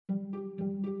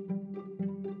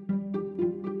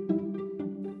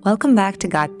Welcome back to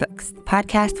Got Books, the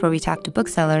podcast where we talk to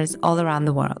booksellers all around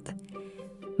the world.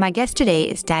 My guest today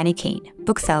is Danny Caine,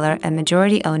 bookseller and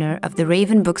majority owner of the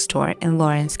Raven bookstore in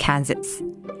Lawrence, Kansas.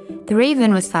 The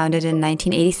Raven was founded in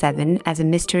 1987 as a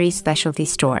mystery specialty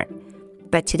store.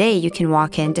 But today you can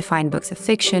walk in to find books of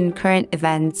fiction, current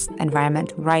events,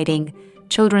 environmental writing,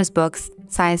 children's books,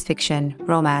 science fiction,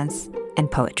 romance, and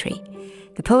poetry.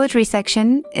 The poetry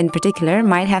section, in particular,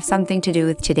 might have something to do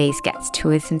with today's guest,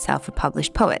 who is himself a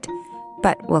published poet.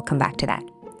 But we'll come back to that.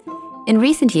 In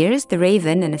recent years, the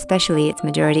Raven, and especially its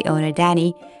majority owner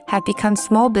Danny, have become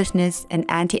small business and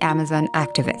anti-Amazon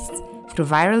activists through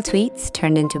viral tweets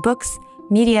turned into books,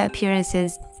 media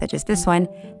appearances, such as this one,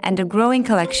 and a growing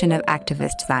collection of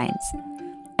activist signs.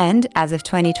 And as of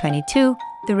 2022,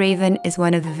 the Raven is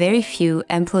one of the very few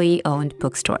employee-owned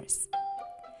bookstores.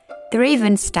 The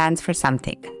Raven stands for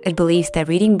something. It believes that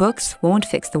reading books won't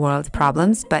fix the world's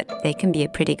problems, but they can be a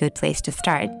pretty good place to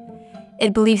start.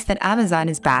 It believes that Amazon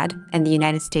is bad and the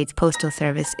United States Postal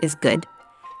Service is good.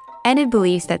 And it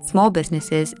believes that small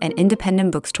businesses and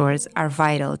independent bookstores are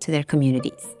vital to their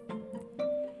communities.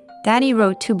 Danny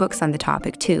wrote 2 books on the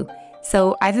topic too,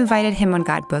 so I've invited him on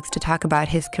Got Books to talk about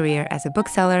his career as a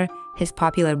bookseller, his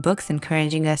popular books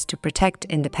encouraging us to protect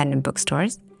independent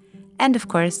bookstores, and of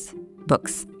course,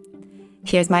 books.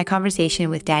 Here's my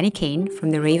conversation with Danny Caine from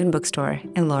the Raven bookstore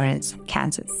in Lawrence,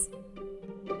 Kansas.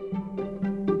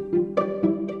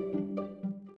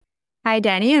 Hi,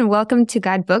 Danny, and welcome to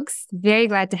Got Books. Very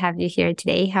glad to have you here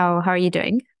today. How are you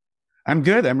doing? I'm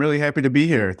good. I'm really happy to be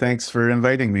here. Thanks for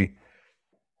inviting me.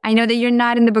 I know that you're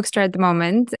not in the bookstore at the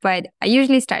moment, but I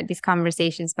usually start these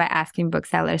conversations by asking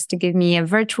booksellers to give me a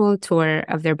virtual tour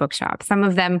of their bookshop. Some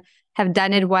of them have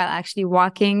done it while actually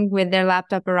walking with their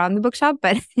laptop around the bookshop,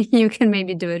 but you can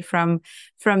maybe do it from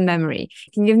memory.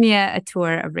 Can you give me a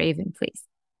tour of Raven, please?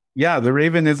 Yeah, the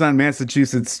Raven is on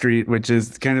Massachusetts Street, which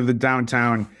is kind of the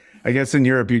downtown. I guess in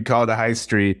Europe, you'd call it a high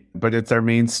street, but it's our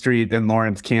main street in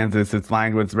Lawrence, Kansas. It's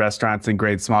lined with restaurants and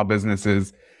great small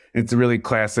businesses. It's a really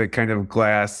classic kind of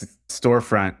glass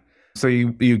storefront. So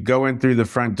you go in through the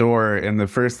front door, and the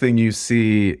first thing you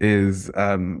see is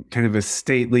kind of a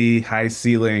stately,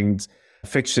 high-ceilinged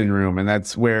fiction room. And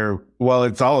that's where, well,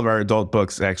 it's all of our adult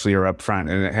books actually are up front.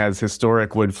 And it has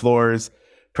historic wood floors,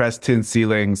 pressed tin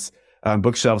ceilings,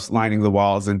 bookshelves lining the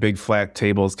walls, and big flat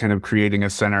tables kind of creating a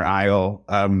center aisle.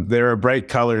 There are bright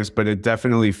colors, but it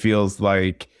definitely feels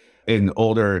like an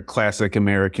older classic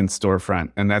American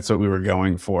storefront. And that's what we were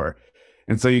going for.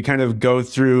 And so you kind of go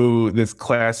through this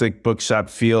classic bookshop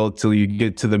feel till you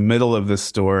get to the middle of the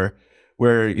store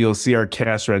where you'll see our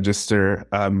cash register.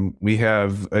 We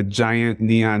have a giant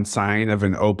neon sign of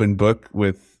an open book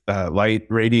with light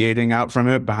radiating out from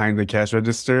it behind the cash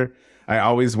register. I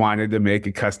always wanted to make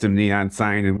a custom neon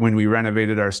sign. And when we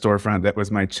renovated our storefront, that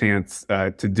was my chance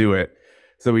to do it.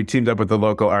 So we teamed up with the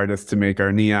local artist to make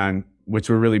our neon, which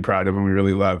we're really proud of and we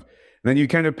really love. And then you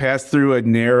kind of pass through a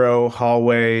narrow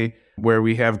hallway where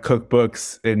we have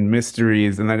cookbooks and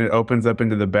mysteries, and then it opens up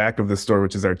into the back of the store,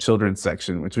 which is our children's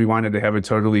section, which we wanted to have a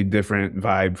totally different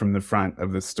vibe from the front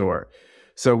of the store.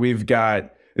 So we've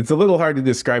got, it's a little hard to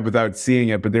describe without seeing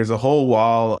it, but there's a whole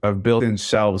wall of built-in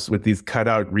shelves with these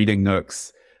cutout reading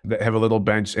nooks that have a little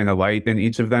bench and a light in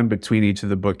each of them between each of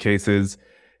the bookcases.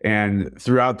 And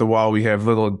throughout the wall, we have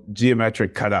little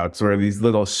geometric cutouts or these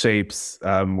little shapes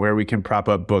where we can prop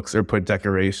up books or put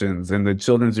decorations. And the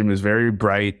children's room is very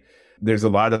bright. There's a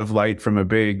lot of light from a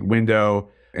big window,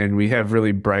 and we have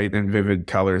really bright and vivid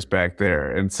colors back there.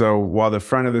 And so while the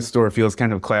front of the store feels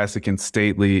kind of classic and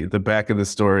stately, the back of the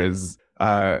store is,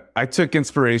 I took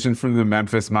inspiration from the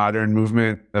Memphis modern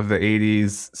movement of the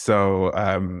 80s. So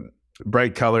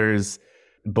bright colors,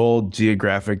 bold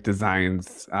geographic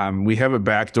designs. We have a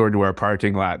back door to our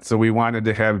parking lot. So we wanted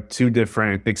to have 2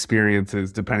 different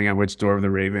experiences depending on which door of the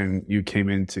Raven you came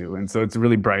into. And so it's a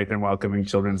really bright and welcoming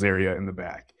children's area in the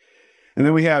back. And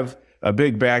then we have a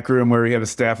big back room where we have a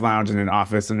staff lounge and an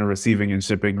office and a receiving and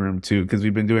shipping room too, because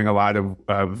we've been doing a lot of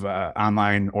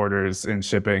online orders and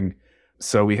shipping.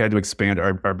 So we had to expand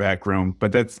our back room,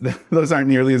 but those aren't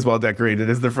nearly as well decorated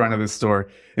as the front of the store,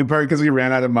 in part because we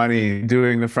ran out of money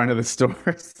doing the front of the store.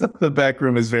 So the back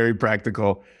room is very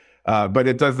practical, but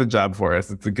it does the job for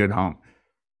us. It's a good home.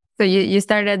 So you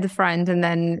started at the front and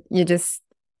then you just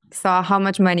saw how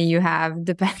much money you have,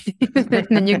 depending, and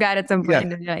then you got at some point, Yeah.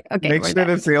 and you're like, okay, Make sure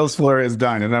the sales floor is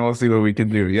done, and then we'll see what we can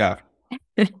do. Yeah.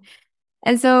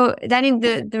 And so, Danny,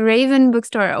 the Raven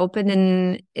bookstore opened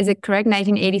in, is it correct,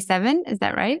 1987? Is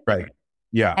that right? Right.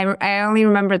 Yeah. I only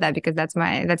remember that because that's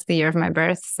the year of my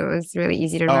birth, so it's really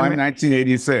easy to Oh, I'm remember.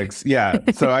 1986. Yeah.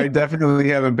 So I definitely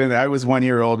haven't been there. I was 1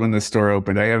 year old when the store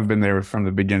opened. I haven't been there from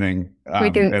the beginning at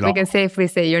We can all. safely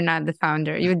say you're not the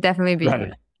founder. You would definitely be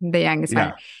Right. the youngest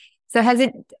founder. Yeah. So has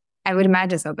it? I would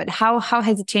imagine so, but how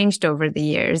has it changed over the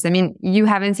years? I mean, you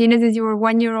haven't seen it since you were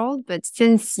 1 year old, but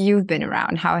since you've been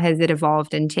around, how has it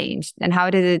evolved and changed? And how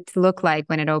did it look like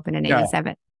when it opened in Yeah.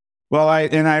 '87? Well,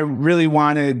 I really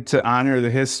wanted to honor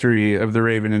the history of the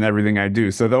Raven in everything I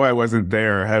do. So though I wasn't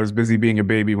there, I was busy being a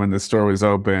baby when the store was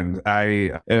opened.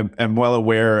 I am well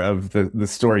aware of the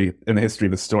story and the history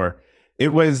of the store.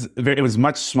 It was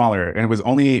much smaller, and it was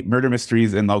only murder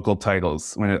mysteries and local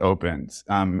titles when it opened.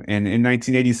 And in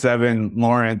 1987,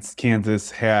 Lawrence,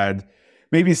 Kansas had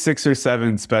maybe 6 or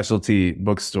 7 specialty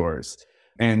bookstores.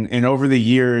 And over the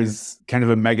years, kind of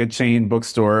a mega chain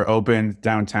bookstore opened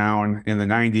downtown in the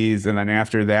 90s. And then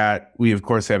after that, we of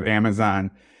course have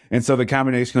Amazon. And so the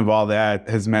combination of all that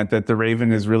has meant that the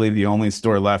Raven is really the only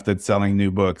store left that's selling new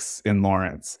books in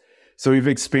Lawrence. So we've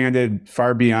expanded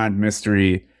far beyond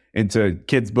mystery into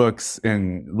kids' books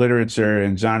and literature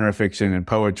and genre fiction and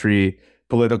poetry,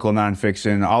 political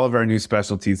nonfiction. All of our new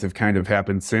specialties have kind of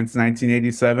happened since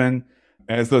 1987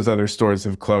 as those other stores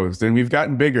have closed. And we've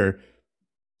gotten bigger.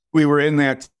 We were in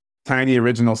that tiny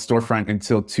original storefront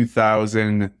until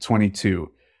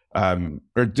 2022, or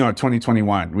no,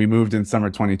 2021. We moved in summer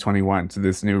 2021 to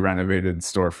this new renovated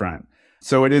storefront.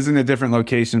 So it is in a different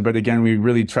location, but again, we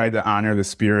really tried to honor the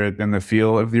spirit and the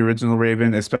feel of the original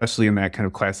Raven, especially in that kind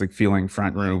of classic feeling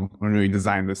front room when we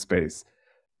designed the space.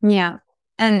 Yeah.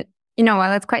 And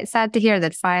while it's quite sad to hear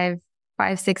that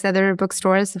six other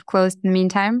bookstores have closed in the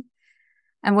meantime,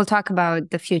 and we'll talk about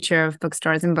the future of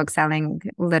bookstores and bookselling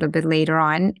a little bit later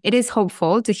on. It is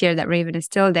hopeful to hear that Raven is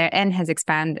still there and has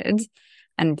expanded.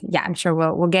 And yeah, I'm sure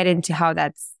we'll get into how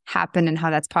that's happened and how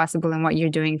that's possible and what you're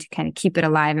doing to kind of keep it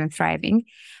alive and thriving.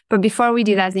 But before we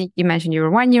do that, you mentioned you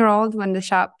were 1 year old when the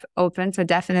shop opened. So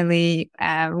definitely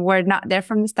we're not there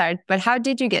from the start. But how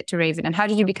did you get to Raven and how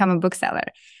did you become a bookseller?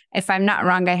 If I'm not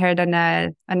wrong, I heard on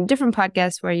a different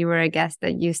podcast where you were a guest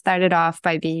that you started off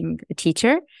by being a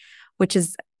teacher, which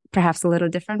is perhaps a little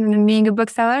different than being a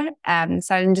bookseller.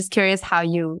 So I'm just curious how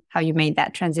you made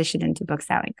that transition into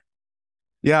bookselling.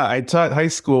 Yeah, I taught high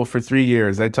school for 3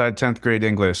 years. I taught 10th grade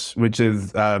English, which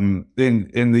is in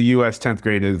the US, 10th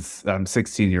grade is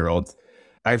 16-year-olds.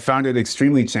 I found it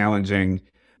extremely challenging.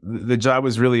 The job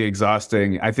was really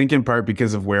exhausting. I think in part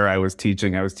because of where I was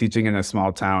teaching. I was teaching in a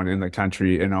small town in the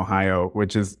country in Ohio,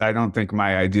 which is, I don't think,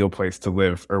 my ideal place to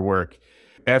live or work.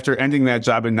 After ending that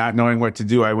job and not knowing what to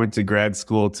do, I went to grad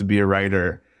school to be a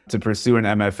writer, to pursue an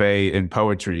MFA in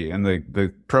poetry. And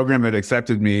the program that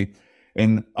accepted me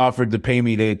and offered to pay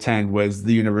me to attend was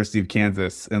the University of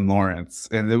Kansas in Lawrence.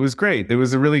 And it was great. It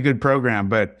was a really good program.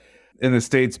 But in the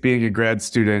States, being a grad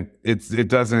student,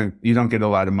 you don't get a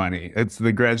lot of money. It's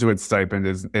the graduate stipend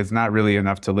is not really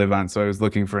enough to live on. So I was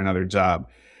looking for another job.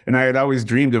 And I had always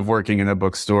dreamed of working in a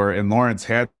bookstore, and Lawrence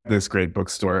had this great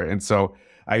bookstore. And so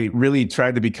I really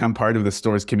tried to become part of the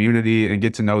store's community and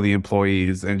get to know the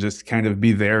employees and just kind of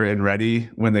be there and ready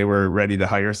when they were ready to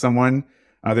hire someone.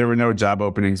 There were no job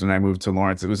openings when I moved to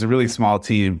Lawrence. It was a really small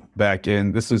team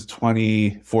this was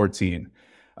 2014.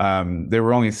 There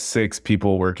were only 6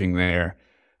 people working there.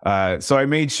 So I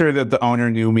made sure that the owner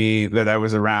knew me, that I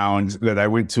was around, that I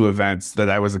went to events, that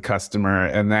I was a customer.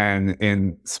 And then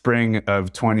in spring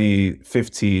of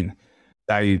 2015,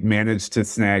 I managed to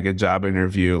snag a job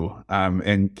interview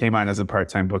and came on as a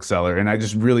part-time bookseller. And I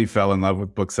just really fell in love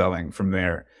with bookselling from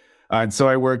there. And so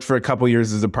I worked for a couple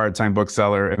years as a part-time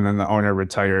bookseller, and then the owner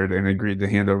retired and agreed to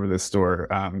hand over the store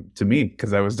to me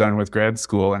because I was done with grad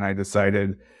school, and I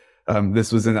decided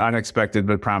this was an unexpected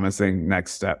but promising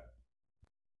next step.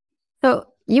 So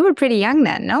you were pretty young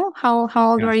then, no? How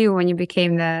old Yeah. were you when you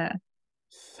became the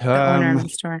owner of the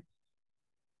store?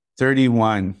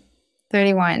 31.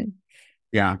 31.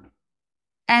 Yeah.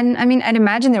 And I mean, I'd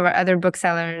imagine there were other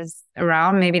booksellers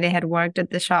around. Maybe they had worked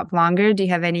at the shop longer. Do you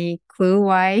have any clue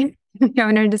why the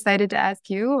owner decided to ask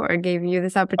you or gave you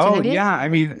this opportunity? Oh, yeah. I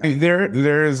mean,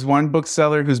 there is one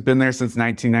bookseller who's been there since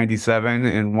 1997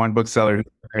 and one bookseller who's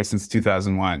been there since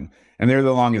 2001. And they're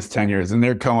the longest tenures, and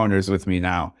they're co-owners with me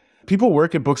now. People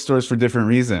work at bookstores for different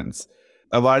reasons.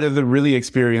 A lot of the really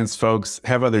experienced folks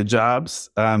have other jobs.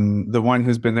 The one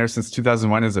who's been there since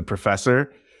 2001 is a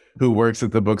professor who works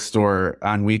at the bookstore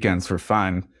on weekends for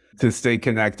fun to stay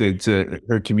connected to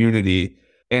her community.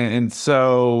 And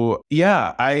so,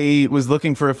 yeah, I was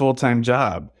looking for a full-time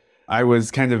job. I was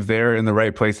kind of there in the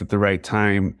right place at the right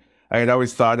time. I had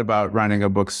always thought about running a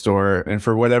bookstore, and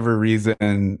for whatever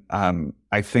reason,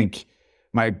 I think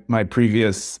my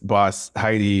previous boss,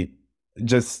 Heidi,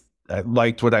 just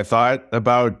liked what I thought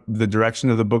about the direction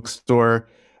of the bookstore.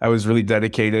 I was really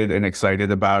dedicated and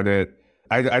excited about it.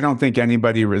 I don't think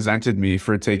anybody resented me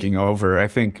for taking over. I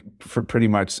think for pretty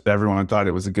much everyone thought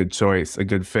it was a good choice, a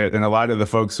good fit. And a lot of the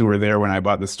folks who were there when I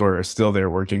bought the store are still there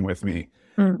working with me.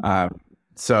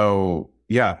 So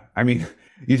yeah, I mean,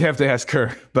 you'd have to ask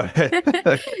her, but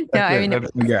No, I mean,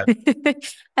 yeah.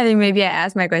 I think maybe I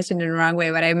asked my question in the wrong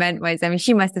way. What I meant was, I mean,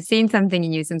 she must have seen something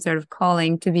in you, some sort of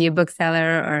calling to be a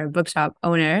bookseller or a bookshop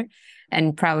owner,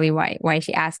 and probably why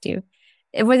she asked you.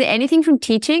 Was it anything from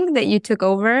teaching that you took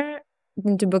over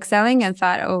into bookselling and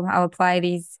thought, oh, I'll apply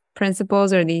these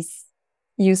principles or these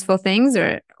useful things,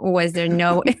 or was there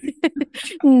no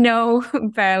no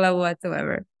parallel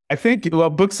whatsoever? I think, well,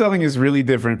 bookselling is really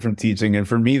different from teaching. And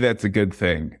for me, that's a good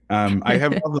thing. I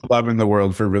have all the love in the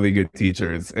world for really good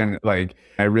teachers. And like,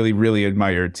 I really, really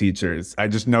admire teachers. I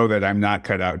just know that I'm not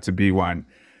cut out to be one.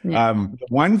 Yeah.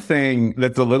 One thing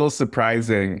that's a little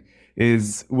surprising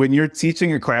is when you're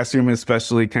teaching a classroom,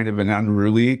 especially kind of an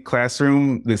unruly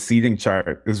classroom, the seating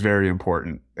chart is very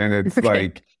important. And it's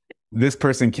like, this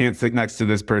person can't sit next to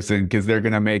this person because they're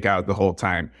going to make out the whole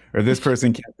time. Or this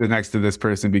person can't sit next to this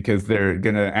person because they're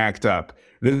going to act up.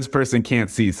 This person can't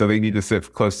see, so they need to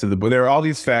sit close to the book. There are all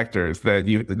these factors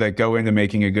that go into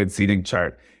making a good seating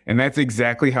chart. And that's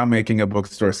exactly how making a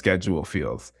bookstore schedule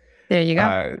feels. There you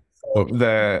go. So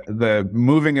the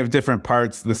moving of different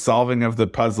parts, the solving of the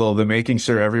puzzle, the making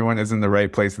sure everyone is in the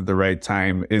right place at the right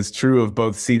time is true of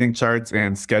both seating charts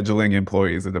and scheduling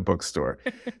employees at a bookstore.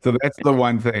 So that's the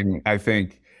one thing I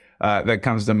think that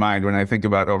comes to mind when I think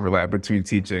about overlap between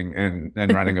teaching and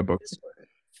running a bookstore.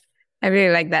 I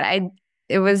really like that.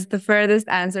 It was the furthest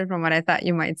answer from what I thought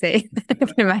you might say. I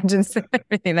can imagine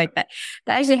something like that.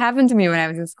 That actually happened to me when I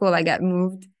was in school. I got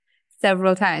moved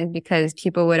several times because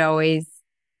people would always,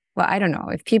 well, I don't know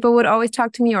if people would always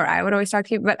talk to me or I would always talk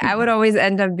to you, but I would always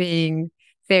end up being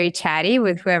very chatty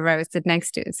with whoever I was sit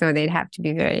next to. So they'd have to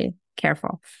be very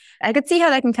careful. I could see how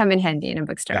that can come in handy in a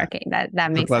bookstore. Yeah. Okay,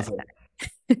 that makes sense.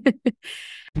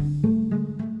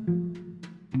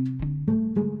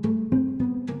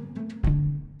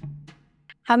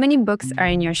 How many books are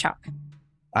in your shop?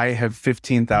 I have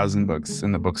 15,000 books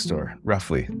in the bookstore,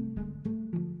 roughly.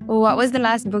 What was the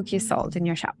last book you sold in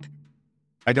your shop?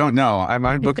 I don't know. I'm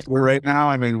on bookstore right now.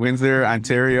 I'm in Windsor,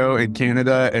 Ontario, in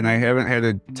Canada, and I haven't had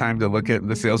a time to look at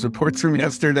the sales reports from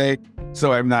yesterday,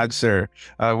 so I'm not sure.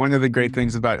 One of the great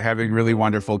things about having really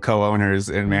wonderful co-owners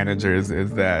and managers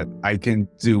is that I can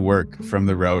do work from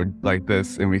the road like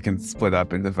this, and we can split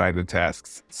up and divide the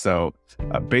tasks. So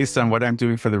based on what I'm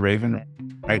doing for the Raven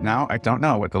right now, I don't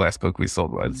know what the last book we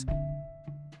sold was.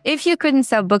 If you couldn't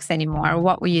sell books anymore,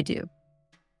 what would you do?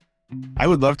 I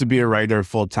would love to be a writer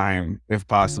full time, if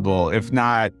possible. If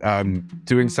not,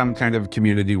 doing some kind of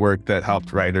community work that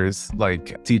helped writers,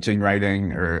 like teaching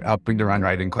writing or helping to run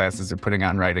writing classes or putting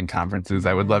on writing conferences.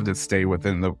 I would love to stay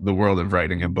within the world of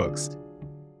writing and books.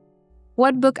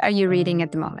 What book are you reading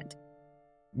at the moment?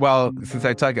 Well, since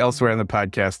I talk elsewhere on the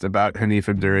podcast about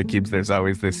Hanif Abdurraqib's There's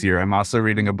Always This Year, I'm also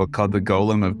reading a book called The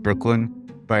Golem of Brooklyn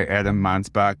by Adam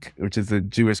Mansbach, which is a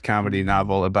Jewish comedy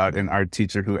novel about an art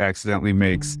teacher who accidentally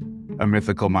makes a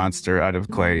mythical monster out of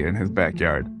clay in his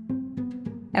backyard.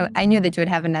 I knew that you would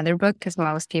have another book because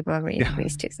most people read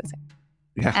these two. So.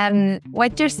 Yeah.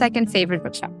 What's your second favorite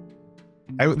bookshop?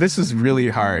 This is really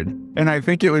hard. And I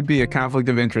think it would be a conflict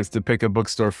of interest to pick a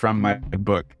bookstore from my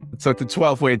book. So it's a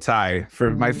 12-way tie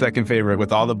for my second favorite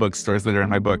with all the bookstores that are in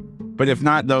my book. But if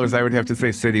not those, I would have to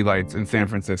say City Lights in San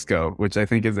Francisco, which I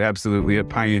think is absolutely a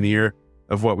pioneer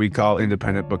of what we call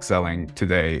independent bookselling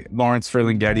today. Lawrence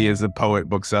Ferlinghetti is a poet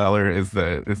bookseller, is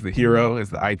the hero, is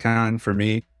the icon for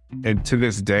me. And to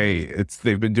this day,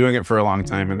 they've been doing it for a long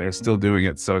time and they're still doing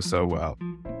it so well.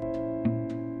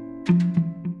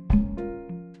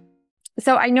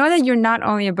 So I know that you're not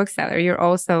only a bookseller, you're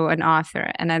also an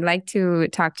author. And I'd like to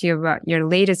talk to you about your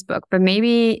latest book. But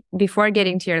maybe before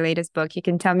getting to your latest book, you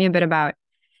can tell me a bit about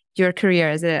your career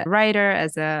as a writer,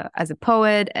 as a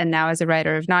poet, and now as a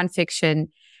writer of nonfiction.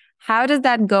 How does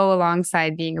that go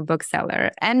alongside being a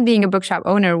bookseller and being a bookshop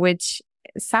owner, which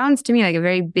sounds to me like a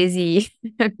very busy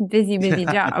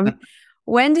job?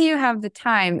 When do you have the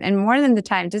time, and more than the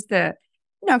time, just the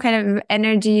kind of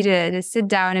energy to sit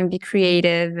down and be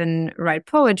creative and write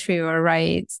poetry or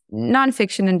write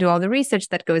nonfiction and do all the research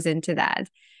that goes into that?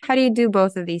 How do you do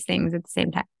both of these things at the same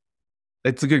time?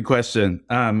 It's a good question.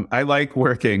 I like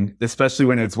working, especially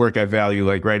when it's work I value,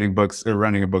 like writing books or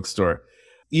running a bookstore.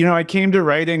 I came to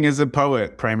writing as a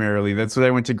poet primarily. That's what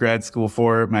I went to grad school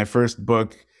for. My first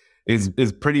book is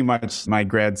pretty much my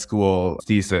grad school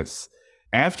thesis.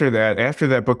 after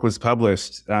that book was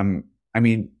published, I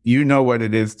mean, you know what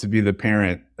it is to be the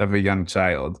parent of a young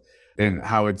child and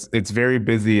how it's very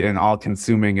busy and all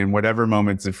consuming, and whatever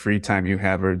moments of free time you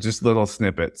have are just little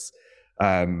snippets,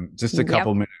 just a Yep.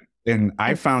 couple minutes. And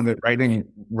I found that writing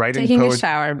Taking a poetry,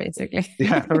 shower, basically.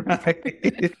 yeah,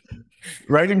 right.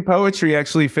 Writing poetry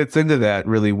actually fits into that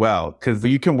really well, because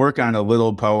you can work on a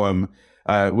little poem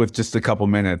with just a couple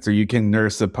minutes, or you can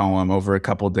nurse a poem over a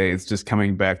couple days, just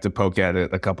coming back to poke at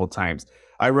it a couple times.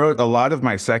 I wrote a lot of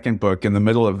my second book in the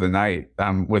middle of the night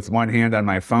with one hand on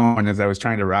my phone as I was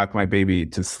trying to rock my baby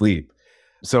to sleep.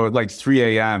 So at like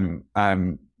 3 a.m.,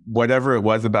 whatever it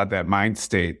was about that mind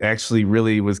state actually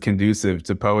really was conducive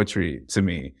to poetry to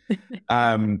me.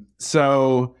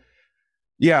 So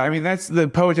yeah, I mean, that's the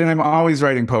poetry. And I'm always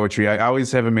writing poetry. I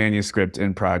always have a manuscript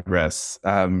in progress. The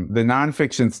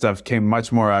nonfiction stuff came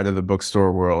much more out of the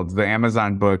bookstore world. The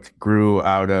Amazon book grew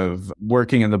out of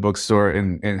working in the bookstore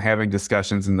and having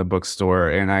discussions in the bookstore.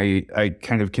 And I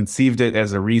kind of conceived it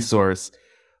as a resource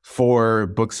for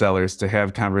booksellers to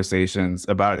have conversations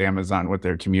about Amazon with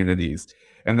their communities.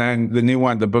 And then the new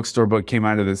one, the bookstore book, came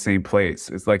out of the same place.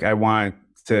 It's like, I want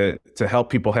to help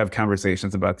people have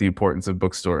conversations about the importance of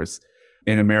bookstores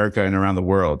in America and around the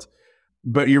world.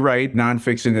 But you're right,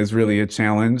 nonfiction is really a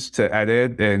challenge to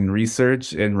edit and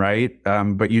research and write.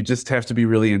 But you just have to be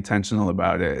really intentional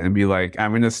about it and be like,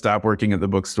 I'm going to stop working at the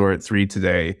bookstore at 3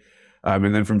 today.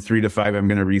 And then from 3 to 5, I'm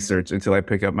going to research until I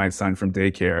pick up my son from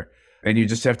daycare. And you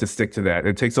just have to stick to that.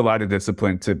 It takes a lot of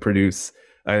discipline to produce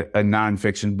a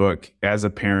nonfiction book as a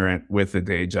parent with a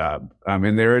day job.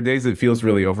 And there are days it feels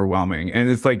really overwhelming. And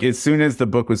it's like, as soon as the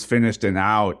book was finished and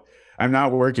out, I'm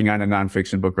not working on a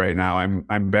nonfiction book right now.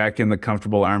 I'm back in the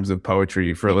comfortable arms of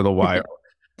poetry for a little while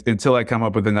until I come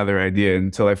up with another idea,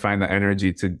 until I find the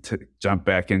energy to jump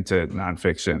back into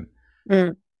nonfiction.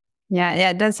 Mm. Yeah,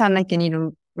 it does sound like you need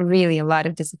really a lot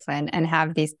of discipline and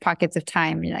have these pockets of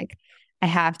time. You're like, I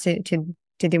have to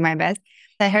do my best.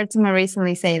 I heard someone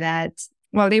recently say that,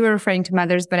 well, they were referring to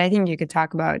mothers, but I think you could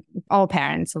talk about all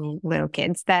parents of little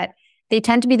kids, that they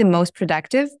tend to be the most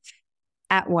productive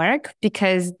at work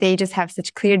because they just have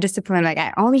such clear discipline. Like,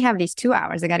 I only have these 2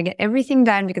 hours. I got to get everything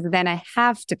done because then I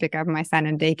have to pick up my son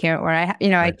in daycare, or right.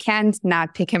 I can't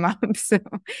not pick him up. So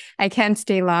I can't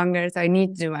stay longer. So I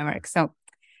need to do my work. So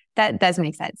that does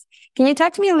make sense. Can you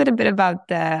talk to me a little bit about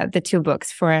the two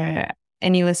books for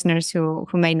any listeners who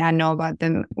may not know about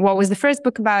them? What was the first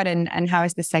book about, and how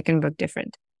is the second book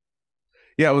different?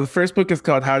 Yeah, well, the first book is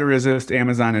called How to Resist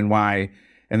Amazon and Why.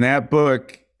 And that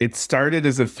book, it started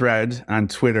as a thread on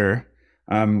Twitter,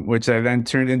 which I then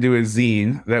turned into a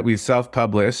zine that we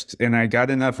self-published. And I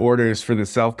got enough orders for the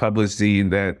self-published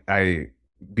zine that I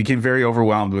became very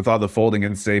overwhelmed with all the folding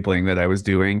and stapling that I was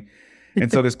doing.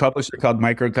 And so this publisher called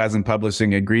Microcosm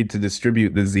Publishing agreed to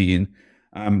distribute the zine.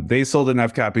 They sold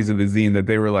enough copies of the zine that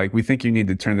they were like, we think you need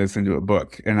to turn this into a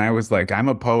book. And I was like, I'm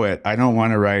a poet. I don't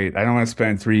want to write. I don't want to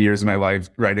spend 3 years of my life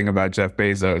writing about Jeff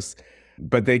Bezos.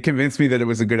 But they convinced me that it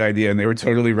was a good idea, and they were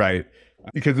totally right,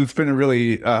 because it's been a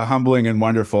really humbling and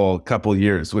wonderful couple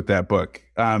years with that book.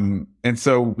 And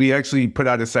so we actually put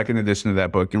out a second edition of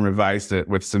that book and revised it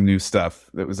with some new stuff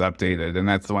that was updated. And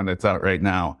that's the one that's out right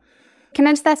now. Can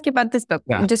I just ask you about this book?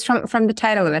 Yeah. Just from the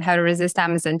title of it, How to Resist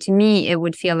Amazon. To me, it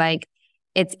would feel like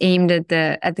it's aimed at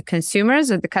the consumers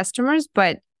or the customers,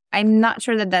 but I'm not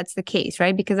sure that that's the case,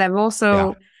 right? Because I've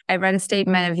also... I read a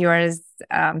statement of yours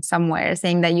somewhere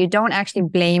saying that you don't actually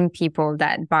blame people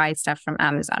that buy stuff from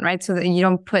Amazon, right? So that you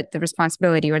don't put the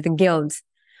responsibility or the guilt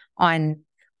on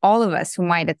all of us who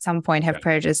might at some point have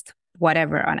purchased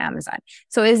whatever on Amazon.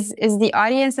 So is the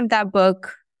audience of that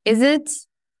book, is it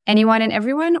anyone and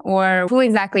everyone, or who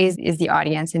exactly is the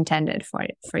audience intended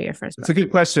for your first book? It's a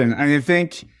good question. I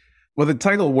think, well, the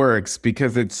title works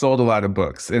because it sold a lot of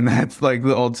books, and that's like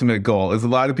the ultimate goal. Is a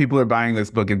lot of people are buying this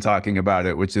book and talking about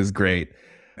it, which is great.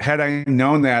 Had I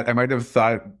known that, I might have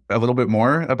thought a little bit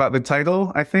more about the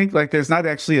title. I think like there's not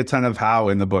actually a ton of how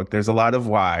in the book. There's a lot of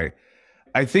why.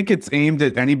 I think it's aimed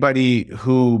at anybody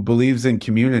who believes in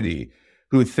community,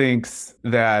 who thinks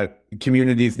that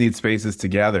communities need spaces to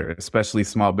gather, especially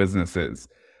small businesses,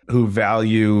 who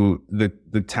value the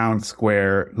town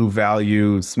square, who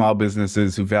value small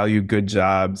businesses, who value good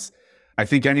jobs. I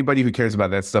think anybody who cares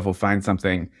about that stuff will find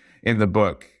something in the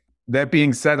book. That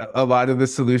being said, a lot of the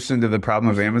solution to the problem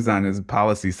of Amazon is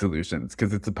policy solutions,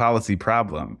 because it's a policy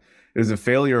problem. There's a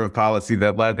failure of policy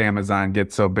that let Amazon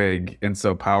get so big and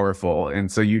so powerful.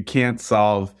 And so you can't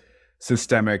solve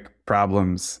systemic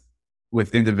problems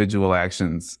with individual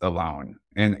actions alone.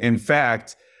 And in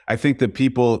fact, I think the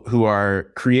people who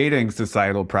are creating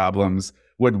societal problems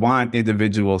would want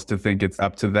individuals to think it's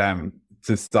up to them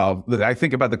to solve. I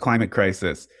think about the climate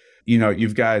crisis.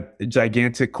 You've got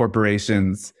gigantic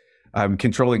corporations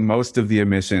controlling most of the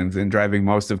emissions and driving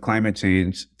most of climate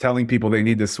change, telling people they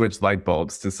need to switch light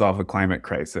bulbs to solve a climate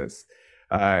crisis.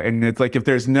 And it's like, if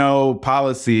there's no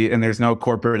policy and there's no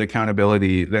corporate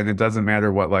accountability, then it doesn't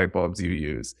matter what light bulbs you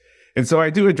use. And so I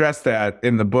do address that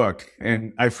in the book.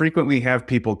 And I frequently have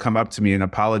people come up to me and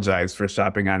apologize for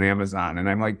shopping on Amazon. And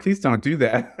I'm like, please don't do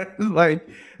that.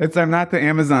 I'm not the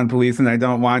Amazon police, and I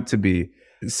don't want to be.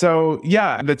 So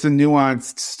yeah, that's a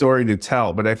nuanced story to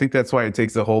tell, but I think that's why it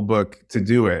takes a whole book to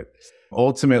do it.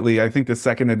 Ultimately, I think the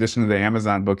second edition of the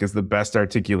Amazon book is the best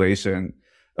articulation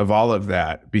of all of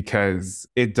that, because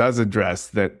it does address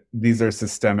that these are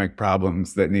systemic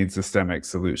problems that need systemic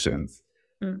solutions.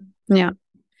 Yeah.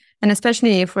 And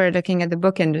especially if we're looking at the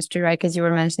book industry, right? Because you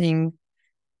were mentioning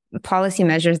policy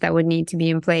measures that would need to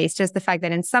be in place. Just the fact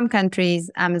that in some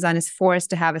countries, Amazon is forced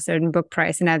to have a certain book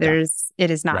price, in others, it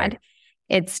is not. Right.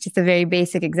 It's just a very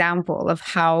basic example of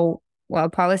how well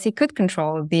policy could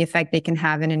control the effect they can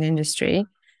have in an industry.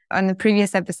 On the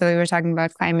previous episode, we were talking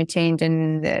about climate change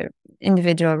and the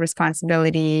individual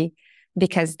responsibility,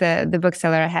 because the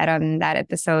bookseller I had on that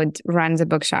episode runs a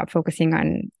bookshop focusing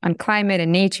on climate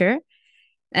and nature,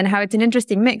 and how it's an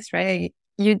interesting mix, right?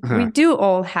 We do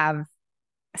all have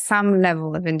some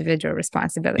level of individual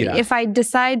responsibility. Yeah. If I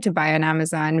decide to buy on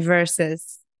Amazon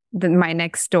versus my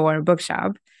next door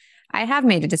bookshop, I have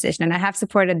made a decision and I have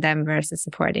supported them versus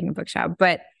supporting a bookshop.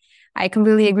 But I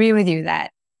completely agree with you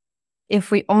that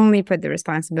if we only put the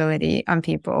responsibility on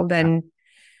people, then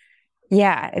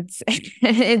it's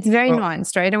it's very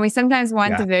nuanced, right? And we sometimes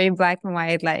want a very black and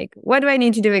white, like, what do I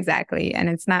need to do exactly? And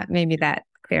it's not maybe that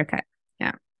clear cut.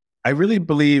 Yeah. I really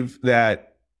believe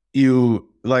that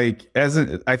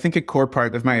I think a core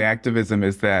part of my activism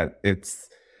is that it's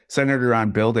centered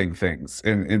around building things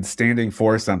and standing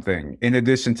for something in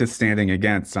addition to standing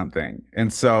against something.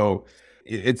 And so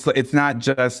it's not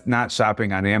just not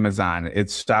shopping on Amazon,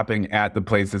 it's shopping at the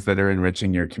places that are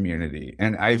enriching your community.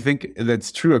 And I think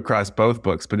that's true across both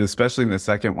books, but especially in the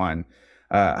second one,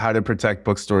 How to Protect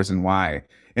Bookstores and Why.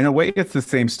 In a way, it's the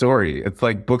same story. It's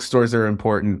like bookstores are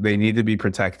important. They need to be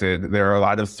protected. There are a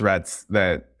lot of threats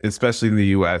that, especially in the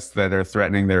US, that are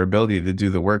threatening their ability to do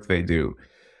the work they do.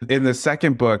 In the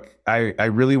second book, I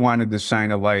really wanted to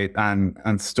shine a light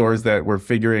on stores that were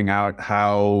figuring out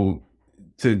how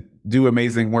to do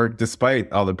amazing work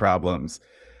despite all the problems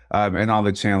and all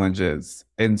the challenges.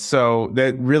 And so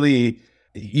that really,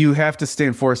 you have to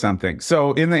stand for something.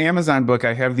 So in the Amazon book,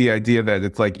 I have the idea that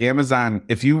it's like Amazon,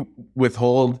 if you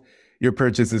withhold your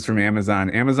purchases from Amazon,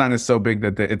 Amazon is so big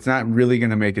that it's not really going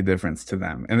to make a difference to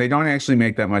them. And they don't actually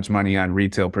make that much money on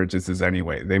retail purchases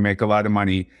anyway. They make a lot of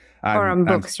money on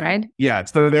books, right? Yeah.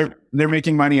 So they're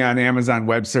making money on Amazon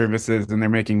Web Services, and they're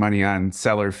making money on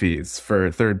seller fees for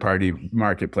third-party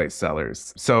marketplace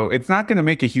sellers. So it's not going to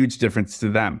make a huge difference to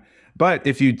them. But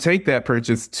if you take that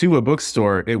purchase to a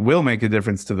bookstore, it will make a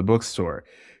difference to the bookstore.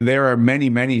 There are many,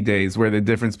 many days where the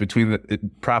difference between the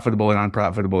profitable and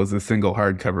unprofitable is a single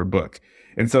hardcover book.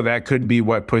 And so that could be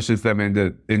what pushes them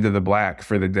into the black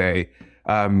for the day.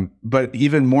 But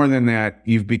even more than that,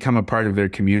 you've become a part of their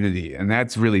community, and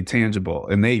that's really tangible,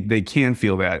 and they can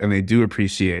feel that, and they do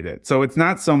appreciate it. So it's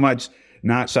not so much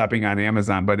not shopping on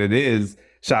Amazon, but it is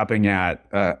shopping at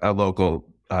a local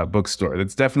bookstore.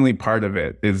 That's definitely part of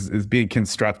it, is being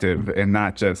constructive and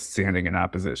not just standing in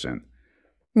opposition.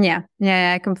 Yeah,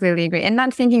 I completely agree. And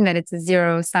not thinking that it's a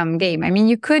zero-sum game. I mean,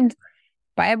 you could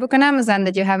buy a book on Amazon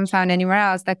that you haven't found anywhere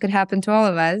else. That could happen to all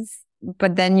of us.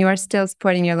 But then you are still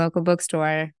supporting your local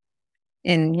bookstore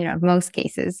in, most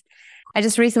cases. I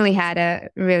just recently had a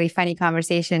really funny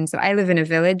conversation. So I live in a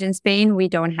village in Spain. We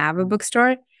don't have a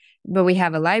bookstore, but we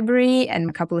have a library and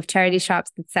a couple of charity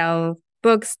shops that sell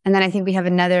books. And then I think we have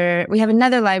another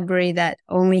library that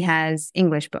only has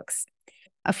English books.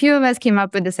 A few of us came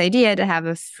up with this idea to have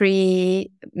a free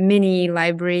mini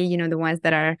library, the ones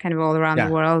that are kind of all around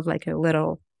the world, like a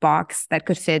little box that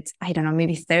could fit, I don't know,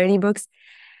 maybe 30 books.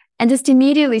 And just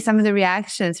immediately, some of the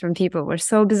reactions from people were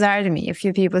so bizarre to me. A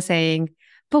few people saying,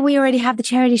 but we already have the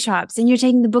charity shops and you're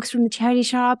taking the books from the charity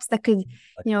shops that could,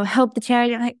 help the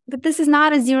charity. I'm like, but this is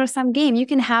not a zero-sum game. You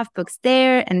can have books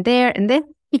there and there and there.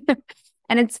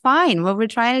 And it's fine. What we're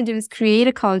trying to do is create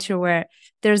a culture where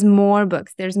there's more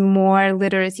books. There's more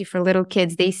literacy for little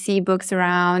kids. They see books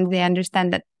around. They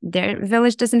understand that their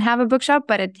village doesn't have a bookshop,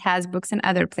 but it has books in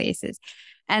other places.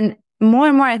 And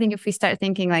more, I think if we start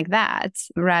thinking like that,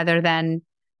 rather than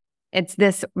it's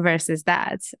this versus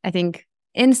that, I think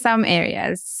in some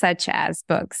areas, such as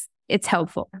books, it's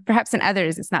helpful. Perhaps in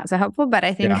others, it's not so helpful, but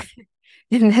I think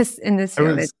in this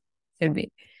field, it should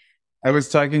be. I was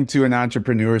talking to an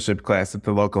entrepreneurship class at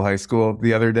the local high school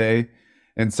the other day,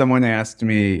 and someone asked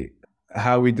me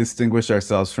how we distinguish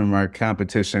ourselves from our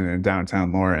competition in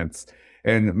downtown Lawrence.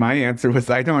 And my answer was,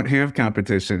 I don't have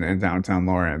competition in downtown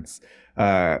Lawrence.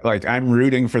 Like, I'm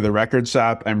rooting for the record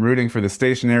shop. I'm rooting for the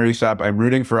stationery shop. I'm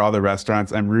rooting for all the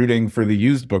restaurants. I'm rooting for the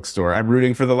used bookstore. I'm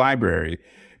rooting for the library,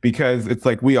 because it's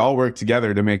like we all work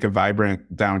together to make a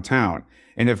vibrant downtown.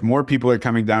 And if more people are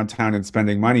coming downtown and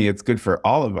spending money, it's good for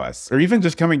all of us. Or even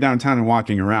just coming downtown and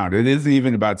walking around. It isn't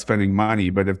even about spending money,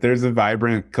 but if there's a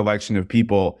vibrant collection of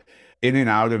people in and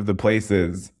out of the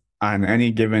places on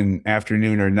any given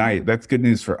afternoon or night, that's good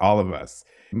news for all of us.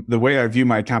 The way I view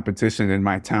my competition in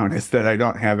my town is that I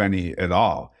don't have any at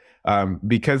all.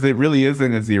 Because it really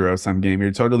isn't a zero-sum game.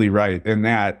 You're totally right in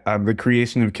that the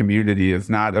creation of community is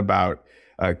not about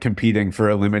competing for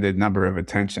a limited number of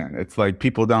attention. It's like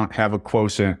people don't have a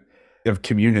quotient of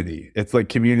community. It's like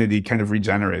community kind of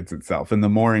regenerates itself. And the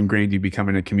more ingrained you become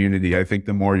in a community, I think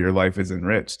the more your life is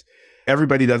enriched.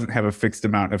 Everybody doesn't have a fixed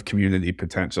amount of community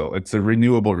potential. It's a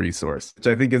renewable resource, which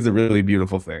I think is a really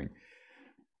beautiful thing.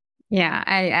 Yeah,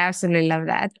 I absolutely love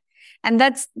that. And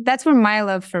that's where my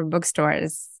love for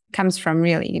bookstores comes from,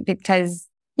 really, because,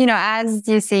 as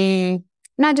you see,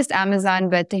 not just Amazon,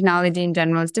 but technology in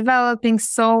general is developing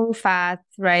so fast,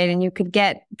 right? And you could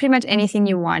get pretty much anything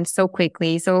you want so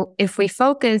quickly. So if we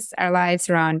focus our lives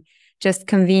around just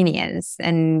convenience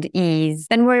and ease,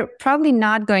 then we're probably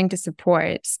not going to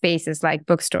support spaces like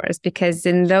bookstores, because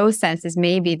in those senses,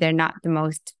 maybe they're not the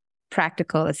most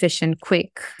practical, efficient,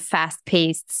 quick,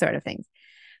 fast-paced sort of things.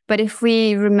 But if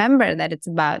we remember that it's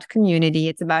about community,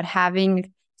 it's about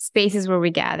having spaces where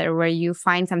we gather, where you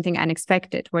find something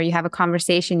unexpected, where you have a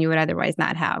conversation you would otherwise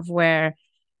not have, where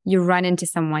you run into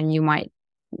someone you might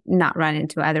not run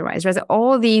into otherwise. There's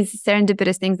all these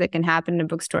serendipitous things that can happen in a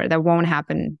bookstore that won't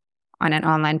happen on an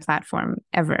online platform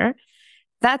ever.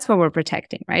 That's what we're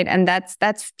protecting, right? And that's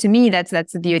to me, that's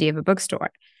the beauty of a bookstore.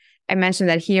 I mentioned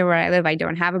that here where I live, I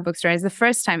don't have a bookstore. It's the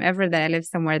first time ever that I live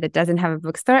somewhere that doesn't have a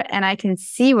bookstore. And I can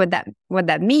see what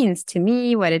that means to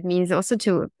me, what it means also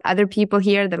to other people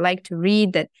here that like to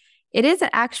read, that it is an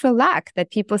actual lack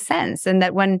that people sense. And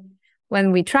that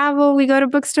when we travel, we go to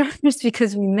bookstores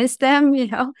because we miss them,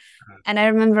 And I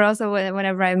remember also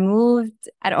whenever I moved,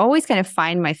 I'd always kind of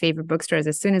find my favorite bookstores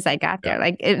as soon as I got there.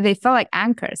 Like they felt like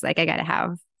anchors. Like I got to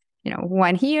have,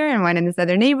 one here and one in this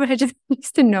other neighborhood,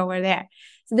 just to know we're there.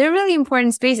 So they're really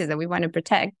important spaces that we want to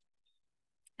protect.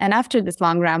 And after this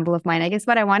long ramble of mine, I guess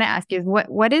what I want to ask you is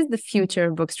what is the future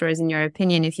of bookstores in your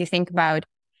opinion, if you think about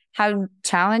how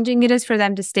challenging it is for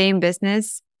them to stay in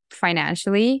business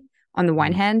financially on the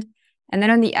one hand, and then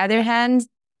on the other hand,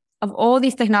 of all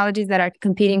these technologies that are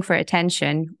competing for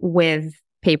attention with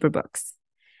paper books.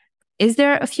 Is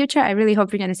there a future? I really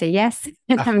hope you're going to say yes.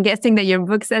 And I'm guessing that your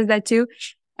book says that too.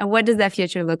 And what does that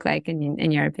future look like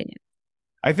in your opinion?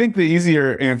 I think the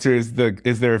easier answer is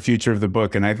there a future of the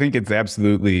book? And I think it's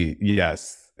absolutely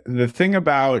yes. The thing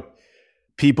about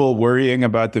people worrying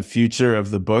about the future of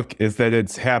the book is that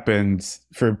it's happened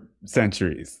for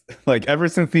centuries. Like ever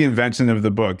since the invention of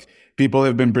the book, people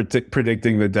have been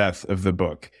predicting the death of the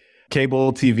book.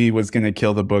 Cable TV was going to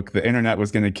kill the book. The internet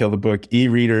was going to kill the book.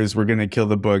 E-readers were going to kill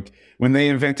the book. When they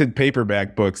invented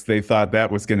paperback books, they thought that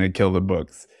was going to kill the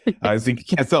books. So you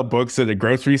can't sell books at a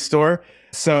grocery store.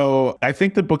 So I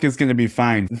think the book is going to be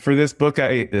fine. For this book,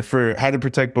 for How to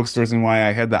Protect Bookstores and Why,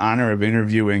 I had the honor of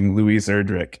interviewing Louise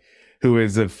Erdrich, who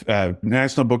is a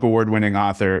National Book Award-winning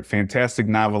author, fantastic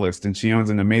novelist, and she owns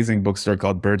an amazing bookstore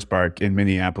called Birch Bark in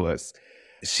Minneapolis.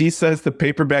 She says the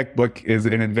paperback book is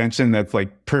an invention that's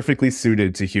like perfectly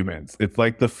suited to humans. It's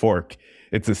like the fork.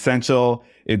 It's essential.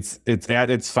 It's at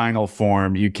its final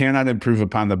form. You cannot improve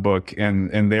upon the book,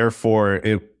 and therefore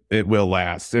it will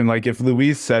last. And like if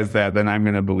Louise says that, then I'm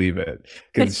going to believe it,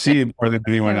 because she more than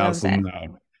anyone else will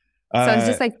know. So it's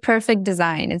just like perfect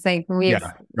design. It's like we've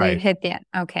hit the end.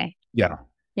 Okay. Yeah.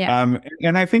 Yeah.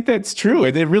 And I think that's true.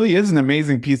 It really is an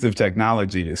amazing piece of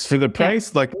technology. For the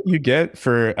price, like you get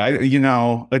for, at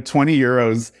 20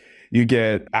 euros, you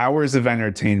get hours of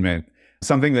entertainment,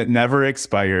 something that never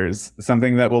expires,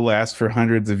 something that will last for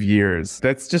hundreds of years.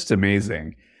 That's just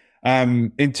amazing.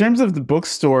 In terms of the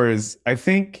bookstores, I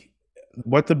think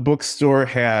what the bookstore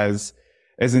has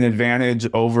as an advantage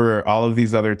over all of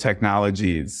these other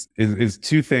technologies is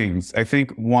two things. I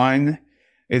think one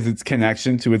is its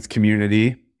connection to its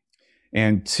community,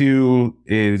 and two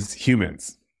is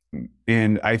humans.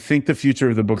 And I think the future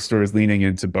of the bookstore is leaning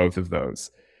into both of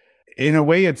those. In a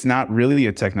way, it's not really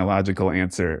a technological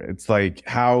answer. It's like,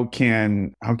 how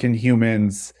can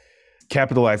humans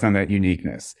capitalize on that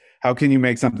uniqueness? how can you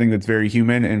make something that's very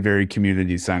human and very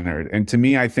community centered? And to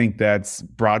me, I think that's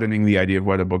broadening the idea of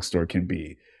what a bookstore can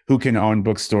be. Who can own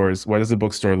bookstores? What does a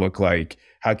bookstore look like?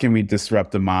 How can we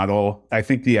disrupt the model? I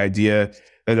think the idea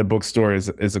that a bookstore is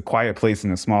a quiet place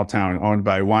in a small town owned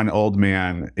by one old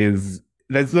man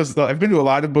I've been to a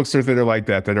lot of bookstores that are like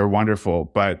that are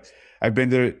wonderful, but I've been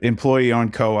to employee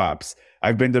owned co-ops.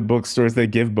 I've been to bookstores that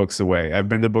give books away. I've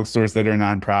been to bookstores that are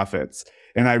nonprofits.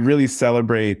 And I really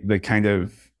celebrate the kind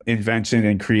of invention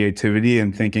and creativity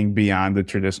and thinking beyond the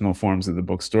traditional forms of the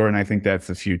bookstore. And I think that's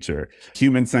the future.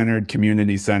 Human-centered,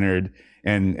 community-centered,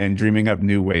 and dreaming up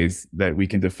new ways that we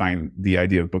can define the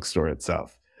idea of bookstore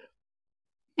itself.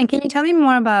 And can you tell me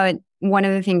more about one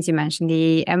of the things you mentioned,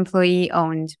 the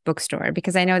employee-owned bookstore?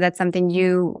 Because I know that's something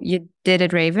you did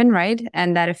at Raven, right?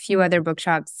 And that a few other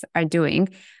bookshops are doing.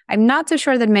 I'm not so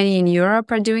sure that many in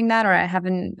Europe are doing that, or I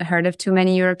haven't heard of too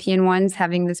many European ones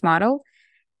having this model.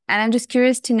 And I'm just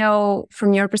curious to know,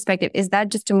 from your perspective, is that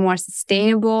just a more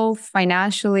sustainable,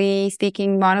 financially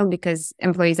speaking model because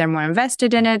employees are more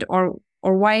invested in it, or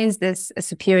why is this a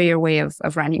superior way of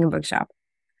running a bookshop?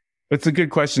 That's a good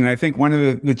question. I think one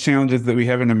of the challenges that we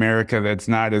have in America that's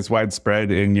not as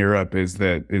widespread in Europe is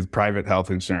private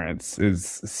health insurance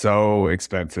is so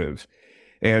expensive.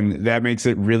 And that makes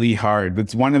it really hard.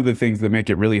 That's one of the things that make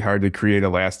it really hard to create a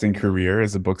lasting career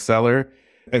as a bookseller.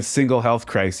 A single health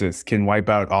crisis can wipe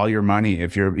out all your money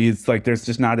it's like there's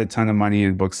just not a ton of money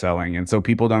in bookselling. And so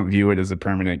people don't view it as a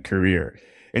permanent career.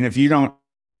 And if you don't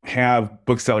have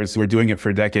booksellers who are doing it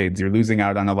for decades, you're losing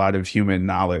out on a lot of human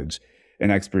knowledge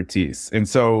and expertise. And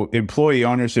so employee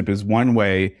ownership is one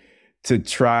way to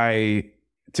try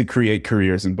to create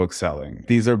careers in bookselling.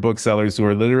 These are booksellers who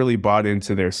are literally bought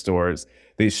into their stores.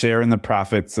 They share in the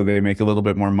profits, so they make a little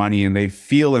bit more money and they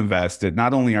feel invested.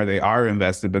 Not only are they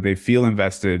invested, but they feel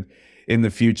invested in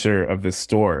the future of the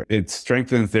store. It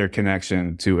strengthens their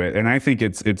connection to it. And I think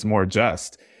it's more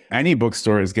just. Any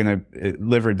bookstore is going to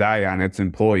live or die on its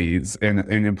employees, and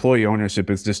employee ownership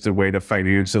is just a way to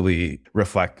financially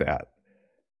reflect that.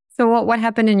 So what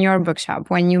happened in your bookshop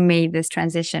when you made this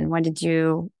transition? What did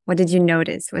you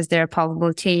notice? Was there a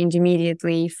palpable change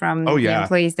immediately from the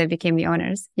employees that became the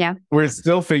owners? Yeah. We're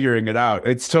still figuring it out.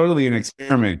 It's totally an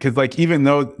experiment because even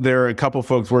though there are a couple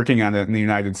folks working on it in the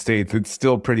United States, it's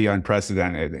still pretty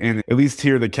unprecedented. And at least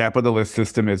here, the capitalist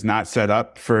system is not set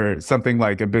up for something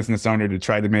like a business owner to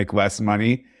try to make less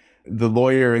money. The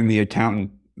lawyer and the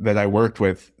accountant that I worked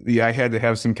with, I had to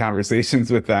have some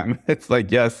conversations with them. It's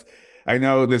like, yes, I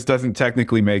know this doesn't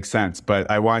technically make sense, but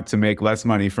I want to make less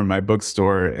money from my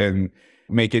bookstore and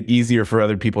make it easier for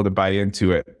other people to buy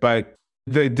into it. But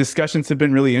the discussions have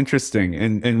been really interesting,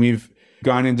 and we've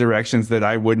gone in directions that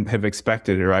I wouldn't have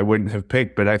expected or I wouldn't have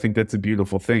picked. But I think that's a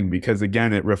beautiful thing because,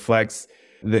 again, it reflects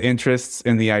the interests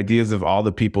and the ideas of all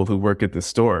the people who work at the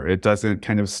store. It doesn't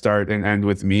kind of start and end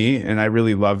with me. And I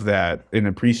really love that and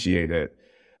appreciate it.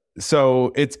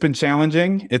 So it's been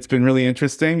challenging. It's been really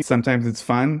interesting. Sometimes it's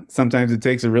fun. Sometimes it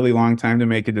takes a really long time to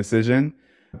make a decision.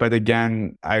 But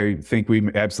again, I think we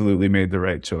absolutely made the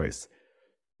right choice.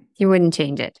 You wouldn't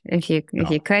change it. If you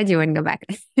could, you wouldn't go back.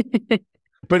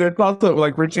 But it's also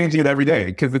like we're changing it every day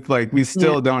because it's like we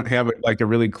still don't have a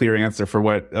really clear answer for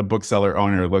what a bookseller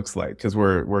owner looks like because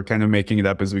we're kind of making it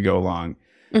up as we go along.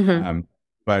 Mm-hmm.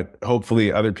 But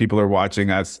hopefully other people are watching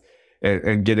us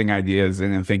and getting ideas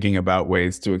and thinking about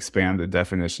ways to expand the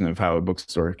definition of how a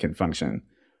bookstore can function.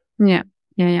 Yeah.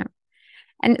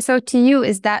 And so to you,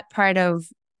 is that part of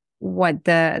what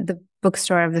the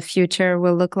bookstore of the future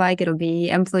will look like? It'll be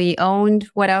employee owned.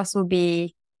 What else will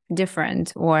be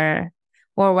different or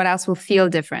what else will feel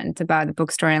different about the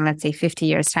bookstore in, let's say, 50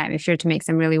 years time? If you're to make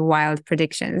some really wild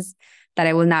predictions that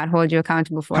I will not hold you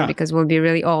accountable for because we'll be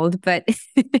really old. But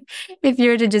if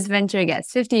you were to just venture a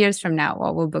guess, 50 years from now,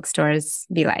 what will bookstores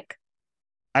be like?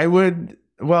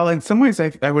 In some ways,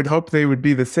 I would hope they would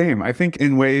be the same. I think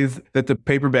in ways that the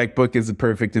paperback book is a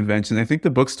perfect invention. I think the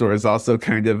bookstore is also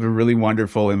kind of a really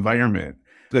wonderful environment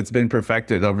that's been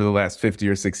perfected over the last 50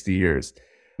 or 60 years.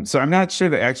 So I'm not sure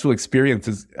the actual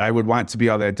experiences I would want to be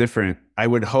all that different. I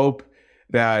would hope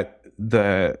that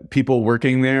the people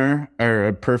working there are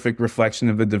a perfect reflection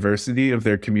of the diversity of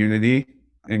their community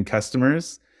and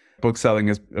customers. Bookselling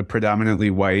is a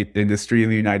predominantly white industry in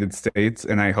the United States,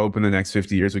 and I hope in the next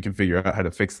 50 years we can figure out how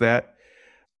to fix that.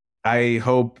 I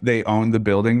hope they own the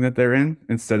building that they're in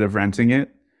instead of renting it.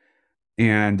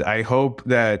 And I hope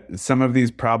that some of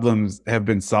these problems have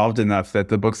been solved enough that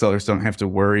the booksellers don't have to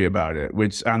worry about it,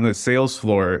 which on the sales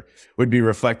floor would be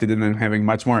reflected in them having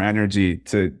much more energy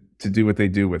to do what they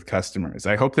do with customers.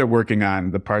 I hope they're working on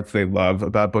the parts they love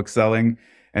about bookselling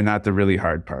and not the really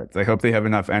hard parts. I hope they have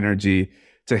enough energy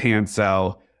to hand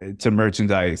sell, to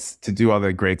merchandise, to do all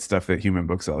the great stuff that human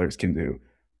booksellers can do.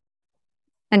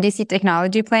 And do you see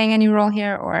technology playing any role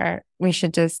here, or we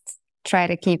should just try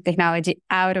to keep technology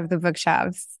out of the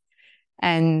bookshops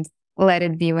and let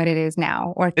it be what it is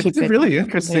now, or keep it? It's a really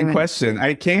interesting question.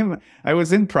 I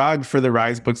was in Prague for the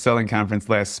Rise Bookselling Conference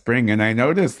last spring, and I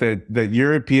noticed that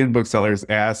European booksellers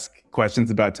ask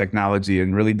questions about technology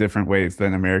in really different ways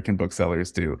than American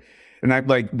booksellers do. And I'm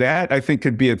like, that I think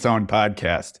could be its own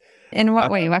podcast. In what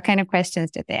way? What kind of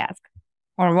questions did they ask?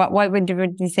 Or what would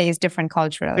you say is different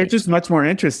culturally? They're just much more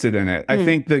interested in it. I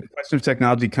think the question of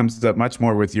technology comes up much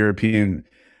more with European,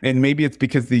 and maybe it's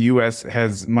because the US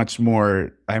has much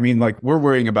more, I mean, like we're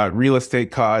worrying about real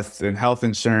estate costs and health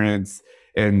insurance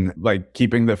and like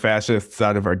keeping the fascists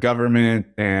out of our government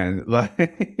and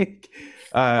like...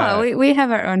 we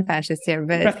have our own fascists here,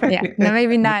 but yeah, no,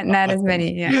 maybe not as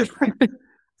many. Yeah.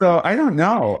 So I don't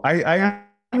know. I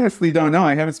honestly don't know.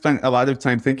 I haven't spent a lot of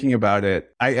time thinking about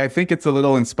it. I think it's a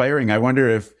little inspiring. I wonder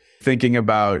if thinking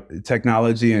about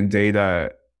technology and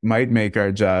data might make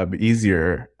our job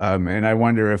easier. And I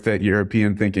wonder if that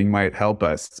European thinking might help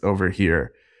us over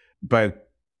here. But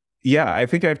yeah, I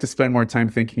think I have to spend more time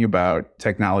thinking about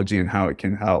technology and how it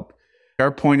can help.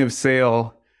 Our point of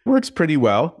sale works pretty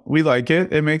well. We like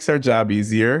it. It makes our job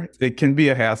easier. It can be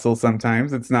a hassle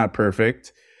sometimes. It's not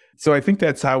perfect. So I think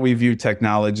that's how we view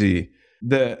technology.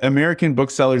 The American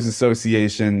Booksellers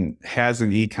Association has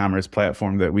an e-commerce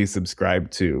platform that we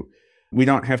subscribe to. We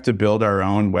don't have to build our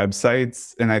own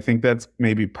websites, and I think that's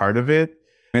maybe part of it.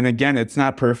 And again, it's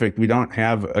not perfect. We don't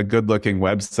have a good-looking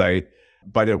website,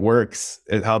 but it works.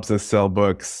 It helps us sell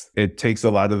books. It takes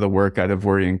a lot of the work out of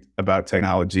worrying about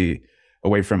technology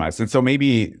away from us. And so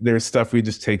maybe there's stuff we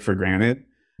just take for granted,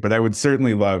 but I would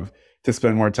certainly love to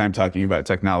spend more time talking about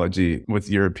technology with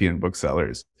European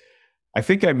booksellers. I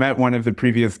think I met one of the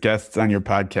previous guests on your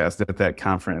podcast at that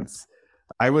conference.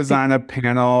 I was on a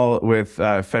panel with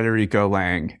Federico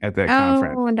Lang at that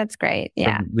conference. Oh, that's great.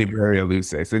 Yeah. Libreria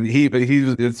Luces. And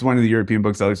it's one of the European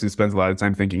booksellers who spends a lot of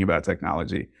time thinking about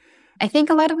technology. I think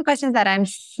a lot of the questions that I'm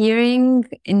hearing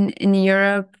in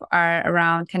Europe are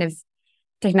around kind of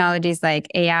technologies like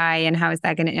AI and how is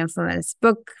that going to influence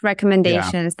book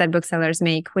recommendations that booksellers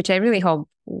make, which I really hope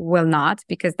will not,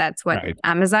 because that's what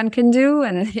Amazon can do.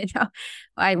 And,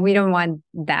 we don't want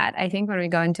that, I think, when we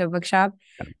go into a bookshop.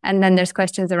 And then there's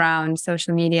questions around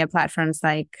social media platforms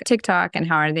like TikTok and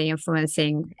how are they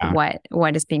influencing what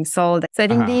is being sold. So I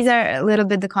think these are a little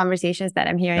bit the conversations that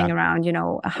I'm hearing around,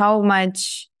 how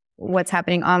much what's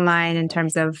happening online in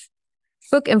terms of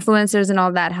book influencers and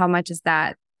all that, how much is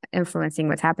that influencing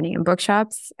what's happening in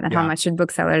bookshops, and how much should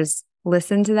booksellers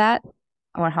listen to that,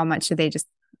 or how much should they just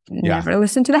never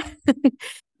listen to that?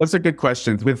 Those are good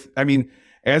questions.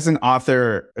 As an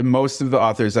author, most of the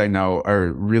authors I know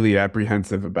are really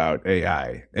apprehensive about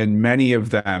AI, and many of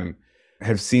them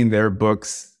have seen their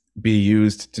books be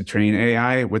used to train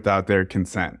AI without their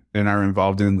consent and are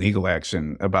involved in legal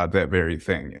action about that very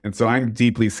thing. And so I'm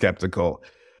deeply skeptical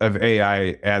of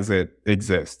AI as it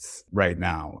exists right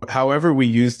now. However we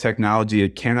use technology,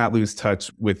 it cannot lose touch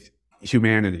with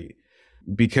humanity,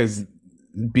 because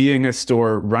being a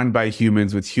store run by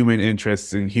humans with human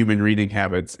interests and human reading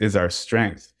habits is our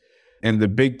strength. And the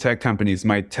big tech companies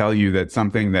might tell you that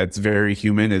something that's very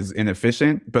human is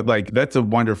inefficient, but that's a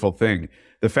wonderful thing.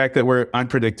 The fact that we're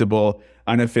unpredictable,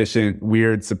 inefficient,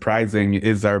 weird, surprising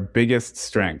is our biggest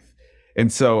strength.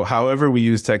 And so however we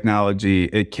use technology,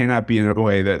 it cannot be in a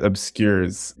way that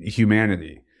obscures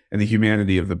humanity and the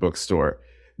humanity of the bookstore.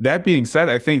 That being said,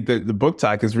 I think that the book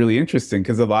talk is really interesting,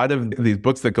 because a lot of these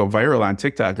books that go viral on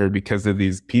TikTok are because of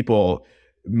these people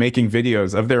making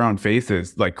videos of their own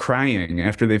faces, like crying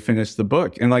after they finish the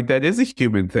book. And that is a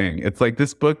human thing. It's like,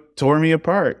 this book tore me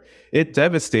apart. It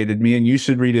devastated me, and you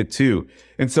should read it too.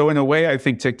 And so in a way, I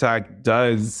think TikTok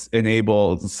does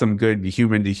enable some good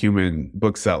human-to-human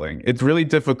book selling. It's really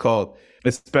difficult,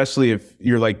 especially if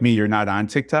you're like me, you're not on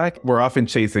TikTok. We're often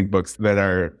chasing books that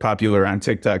are popular on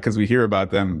TikTok because we hear about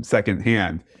them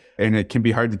secondhand. And it can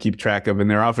be hard to keep track of.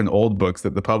 And they're often old books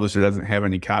that the publisher doesn't have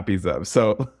any copies of.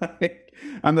 So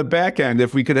on the back end,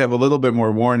 if we could have a little bit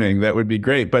more warning, that would be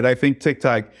great. But I think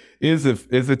TikTok is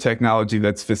a technology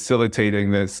that's facilitating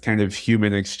this kind of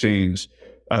human exchange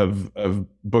of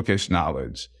bookish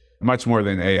knowledge, much more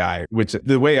than AI, which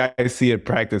the way I see it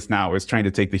practiced now is trying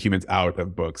to take the humans out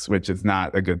of books, which is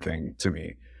not a good thing to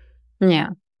me.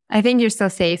 Yeah. I think you're still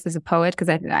safe as a poet, because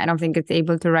I don't think it's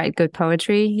able to write good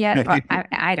poetry yet. Well,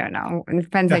 I don't know. It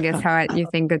depends, I guess, how you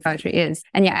think good poetry is.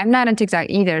 And I'm not on TikTok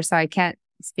either, so I can't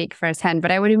speak firsthand.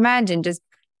 But I would imagine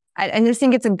I just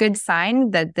think it's a good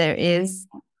sign that there is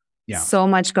Yeah. so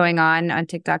much going on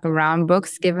TikTok around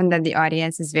books, given that the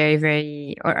audience is very,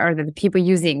 very, or that the people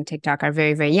using TikTok are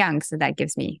very, very young. So that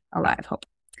gives me a lot of hope.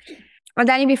 Well,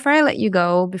 Danny, before I let you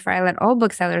go, before I let all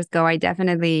booksellers go, I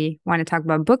definitely want to talk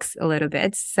about books a little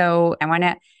bit. So I want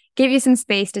to give you some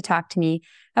space to talk to me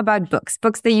about books,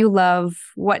 books that you love.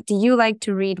 What do you like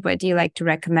to read? What do you like to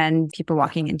recommend people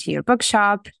walking into your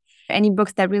bookshop? Any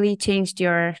books that really changed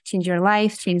your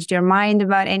life, changed your mind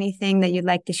about anything that you'd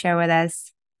like to share with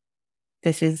us?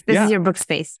 This is your book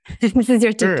space. This is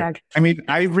your Sure. TikTok. I mean,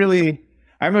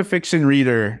 I'm a fiction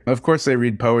reader. Of course, I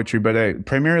read poetry, but I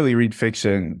primarily read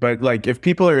fiction. But like, if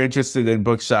people are interested in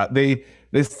bookshop, they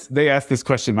asked this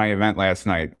question at my event last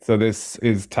night, so this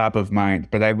is top of mind.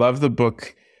 But I love the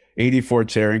book 84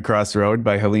 Charing Cross Road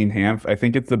by Helene Hanff. I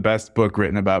think it's the best book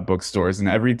written about bookstores, and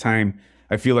every time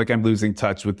I feel like I'm losing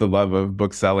touch with the love of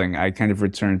book selling, I kind of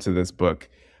return to this book.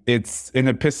 It's an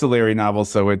epistolary novel,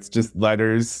 so it's just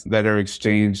letters that are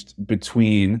exchanged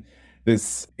between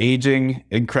this aging,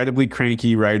 incredibly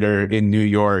cranky writer in New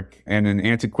York and an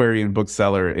antiquarian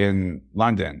bookseller in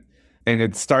London. And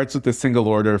it starts with a single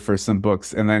order for some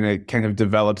books, and then it kind of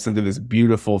develops into this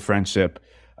beautiful friendship,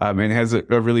 and has a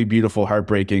really beautiful,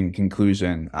 heartbreaking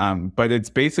conclusion. But it's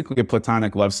basically a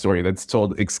platonic love story that's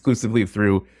told exclusively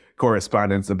through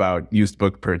correspondence about used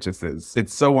book purchases.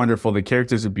 It's so wonderful. The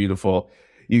characters are beautiful.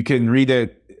 You can read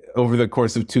it over the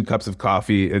course of 2 cups of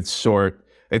coffee. It's short.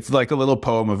 It's like a little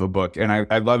poem of a book, and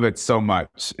I love it so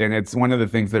much. And it's one of the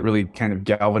things that really kind of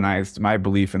galvanized my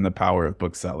belief in the power of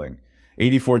book selling.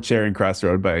 84 Charing Cross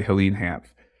Road by Helene Hanff.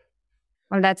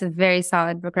 Well, that's a very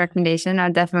solid book recommendation.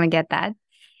 I'll definitely get that.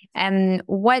 And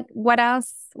what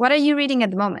else? What are you reading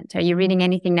at the moment? Are you reading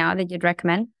anything now that you'd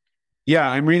recommend? Yeah,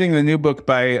 I'm reading the new book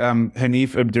by Hanif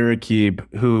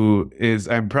Abdurraqib, who is,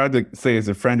 I'm proud to say, is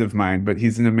a friend of mine, but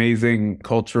he's an amazing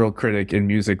cultural critic and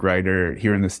music writer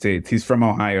here in the States. He's from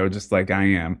Ohio, just like I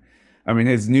am. I mean,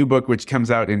 his new book, which comes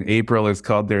out in April, is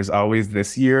called There's Always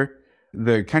This Year.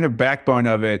 The kind of backbone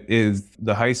of it is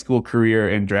the high school career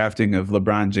and drafting of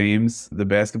LeBron James, the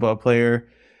basketball player,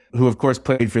 who of course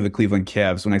played for the Cleveland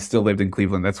Cavs when I still lived in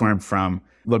Cleveland. That's where I'm from.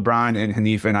 LeBron and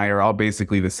Hanif and I are all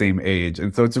basically the same age.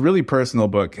 And so it's a really personal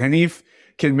book. Hanif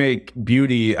can make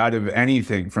beauty out of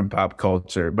anything from pop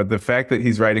culture, but the fact that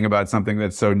he's writing about something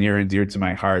that's so near and dear to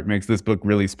my heart makes this book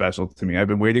really special to me. I've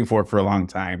been waiting for it for a long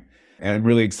time, and I'm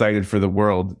really excited for the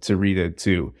world to read it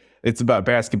too. It's about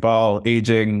basketball,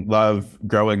 aging, love,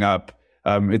 growing up.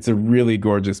 It's a really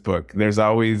gorgeous book. There's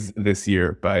Always This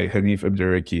Year by Hanif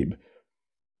Abdurraqib.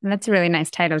 And that's a really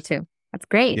nice title too. That's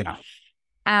great.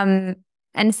 Yeah.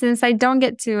 And since I don't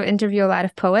get to interview a lot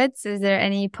of poets, is there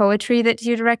any poetry that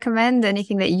you'd recommend?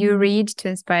 Anything that you read to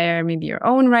inspire maybe your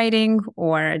own writing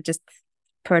or just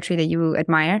poetry that you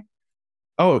admire?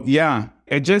 Oh, yeah.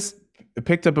 I just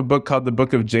picked up a book called The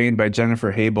Book of Jane by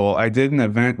Jennifer Hable. I did an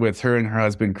event with her and her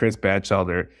husband, Chris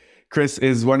Batchelder. Chris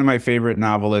is one of my favorite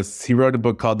novelists. He wrote a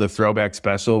book called The Throwback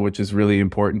Special, which is really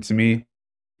important to me,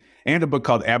 and a book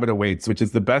called Ep8, which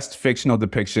is the best fictional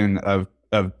depiction of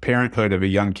parenthood of a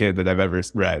young kid that I've ever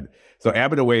read. So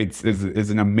Ep8 is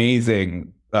an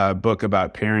amazing book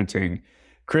about parenting.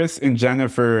 Chris and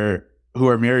Jennifer, who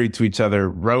are married to each other,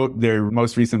 wrote their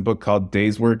most recent book called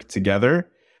Days Work Together.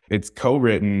 It's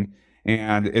co-written,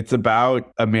 and it's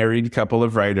about a married couple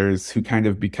of writers who kind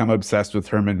of become obsessed with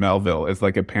Herman Melville as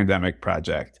like a pandemic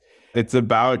project. It's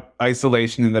about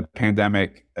isolation in the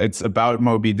pandemic. It's about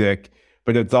Moby Dick.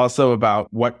 But it's also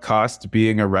about what cost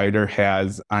being a writer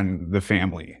has on the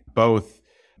family, both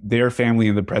their family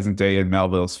in the present day and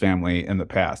Melville's family in the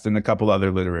past, and a couple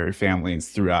other literary families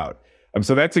throughout.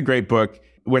 So that's a great book.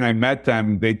 When I met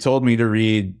them, they told me to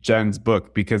read Jen's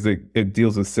book because it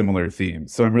deals with similar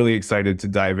themes. So I'm really excited to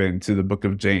dive into The Book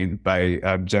of Jane by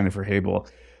Jennifer Hable.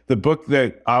 The book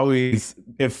that always,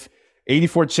 if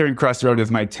 84 Charing Cross Road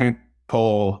is my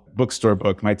tentpole bookstore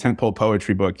book, my tentpole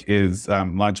poetry book is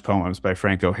Lunch Poems by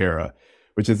Frank O'Hara,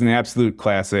 which is an absolute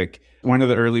classic. One of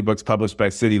the early books published by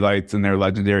City Lights in their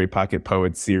legendary Pocket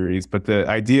Poets series. But the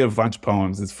idea of Lunch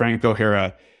Poems is Frank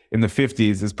O'Hara in the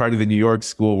 50s, as part of the New York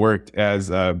School, worked as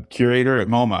a curator at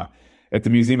MoMA, at the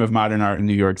Museum of Modern Art in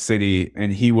New York City.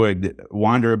 And he would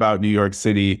wander about New York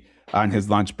City on his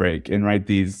lunch break and write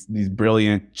these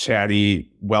brilliant, chatty,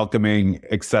 welcoming,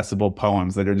 accessible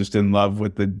poems that are just in love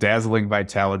with the dazzling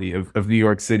vitality of New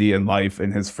York City and life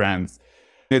and his friends.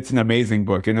 It's an amazing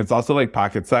book, and it's also like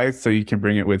pocket size, so you can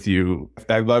bring it with you.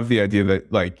 I love the idea that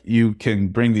like you can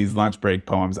bring these lunch break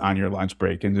poems on your lunch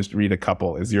break and just read a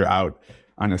couple as you're out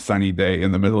on a sunny day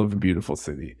in the middle of a beautiful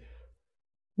city.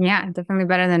 Yeah, definitely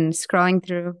better than scrolling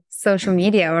through social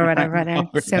media or whatever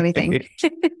other silly thing.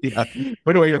 Yeah.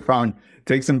 Put away your phone.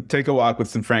 Take a walk with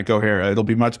some Frank O'Hara. It'll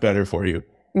be much better for you.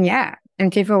 Yeah.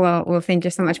 And people will think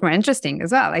you're so much more interesting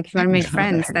as well. Like if you want to make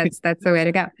friends, that's the way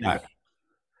to go. Yeah.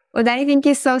 Well, Danny, thank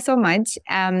you so, so much.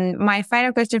 My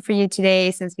final question for you today,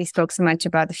 since we spoke so much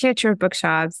about the future of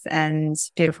bookshops and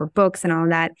beautiful books and all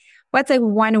that, what's like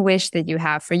one wish that you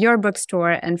have for your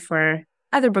bookstore and for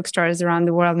other bookstores around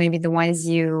the world, maybe the ones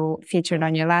you featured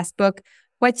on your last book?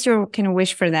 What's your kind of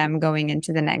wish for them going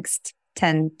into the next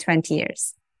 10, 20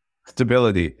 years?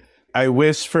 Stability. I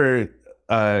wish for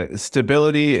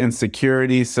stability and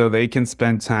security so they can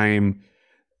spend time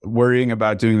worrying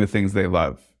about doing the things they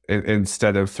love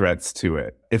instead of threats to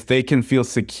it. If they can feel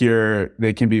secure,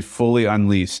 they can be fully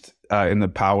unleashed in the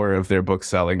power of their book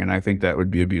selling. And I think that would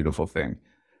be a beautiful thing.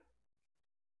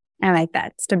 I like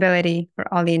that. Stability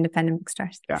for all the independent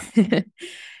bookstores. Yeah.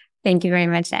 Thank you very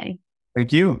much, Danny.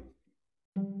 Thank you.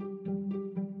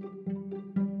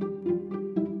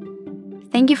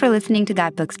 Thank you for listening to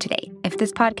That Books Today. If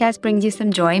this podcast brings you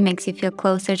some joy, makes you feel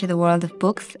closer to the world of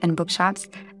books and bookshops,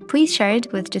 please share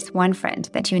it with just one friend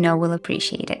that you know will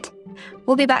appreciate it.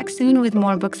 We'll be back soon with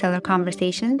more bookseller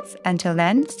conversations. Until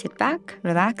then, sit back,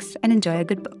 relax, and enjoy a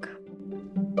good book.